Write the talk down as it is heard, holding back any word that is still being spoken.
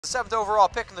The 7th overall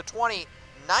pick in the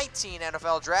 2019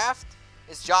 NFL Draft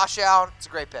is Josh Allen. It's a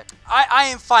great pick. I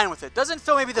am fine with it. Doesn't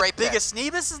feel maybe the Great biggest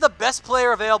need. This is the best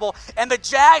player available, and the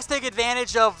Jags take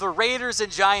advantage of the Raiders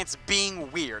and Giants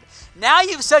being weird. Now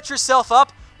you've set yourself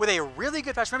up with a really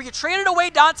good pass. Remember, you traded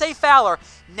away Dante Fowler.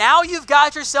 Now you've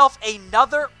got yourself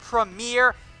another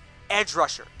premier edge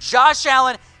rusher. Josh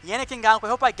Allen, Yannick Ngakoue. I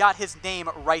hope I got his name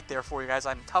right there for you guys.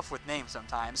 I'm tough with names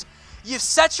sometimes. You've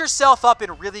set yourself up in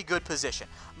a really good position.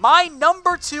 My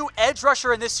number 2 edge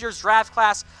rusher in this year's draft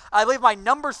class, I believe my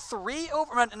number 3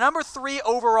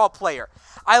 overall player.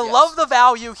 I love the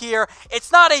value here.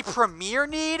 It's not a premier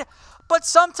need, but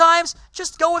sometimes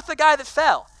just go with the guy that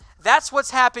fell. That's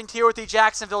what's happened here with the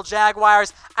Jacksonville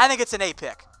Jaguars. I think it's an A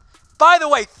pick. By the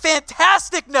way,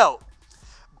 fantastic note.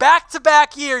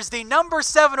 Back-to-back years, the number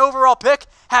 7 overall pick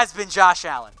has been Josh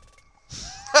Allen.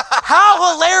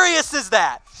 How hilarious is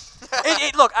that?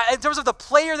 Look, in terms of the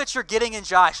player that you're getting in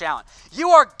Josh Allen, you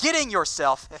are getting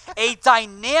yourself a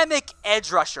dynamic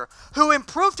edge rusher who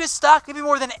improved his stock maybe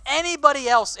more than anybody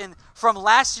else from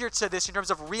last year to this in terms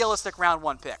of realistic round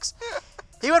 1 picks.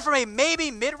 He went from a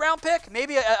maybe mid-round pick,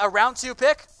 maybe a round 2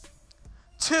 pick,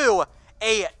 to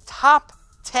a top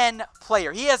 10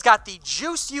 player. He has got the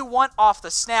juice you want off the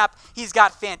snap. He's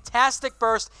got fantastic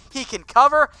burst. He can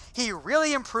cover. He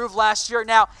really improved last year.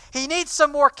 Now, he needs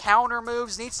some more counter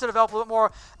moves, needs to develop a little bit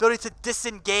more ability to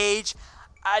disengage.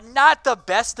 Not the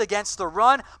best against the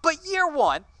run, but year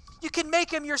 1, you can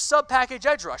make him your sub-package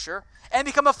edge rusher and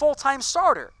become a full-time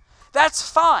starter. That's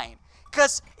fine.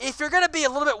 Because if you're going to be a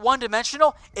little bit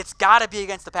one-dimensional, it's got to be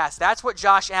against the pass. That's what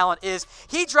Josh Allen is.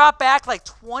 He dropped back like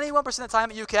 21% of the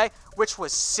time at UK, which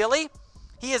was silly.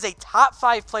 He is a top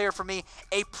 5 player for me,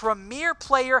 a premier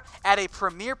player at a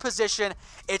premier position.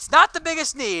 It's not the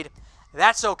biggest need.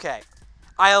 That's okay.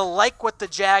 I like what the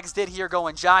Jags did here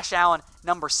going Josh Allen,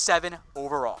 number 7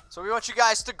 overall. So we want you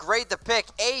guys to grade the pick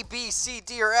A, B, C,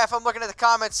 D, or F. I'm looking at the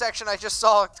comment section. I just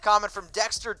saw a comment from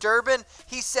Dexter Durbin.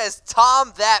 He says,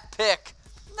 Tom, that pick.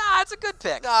 Nah, it's a good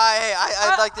pick. Nah, hey,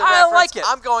 I like the reference. I like it.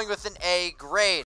 I'm going with an A grade.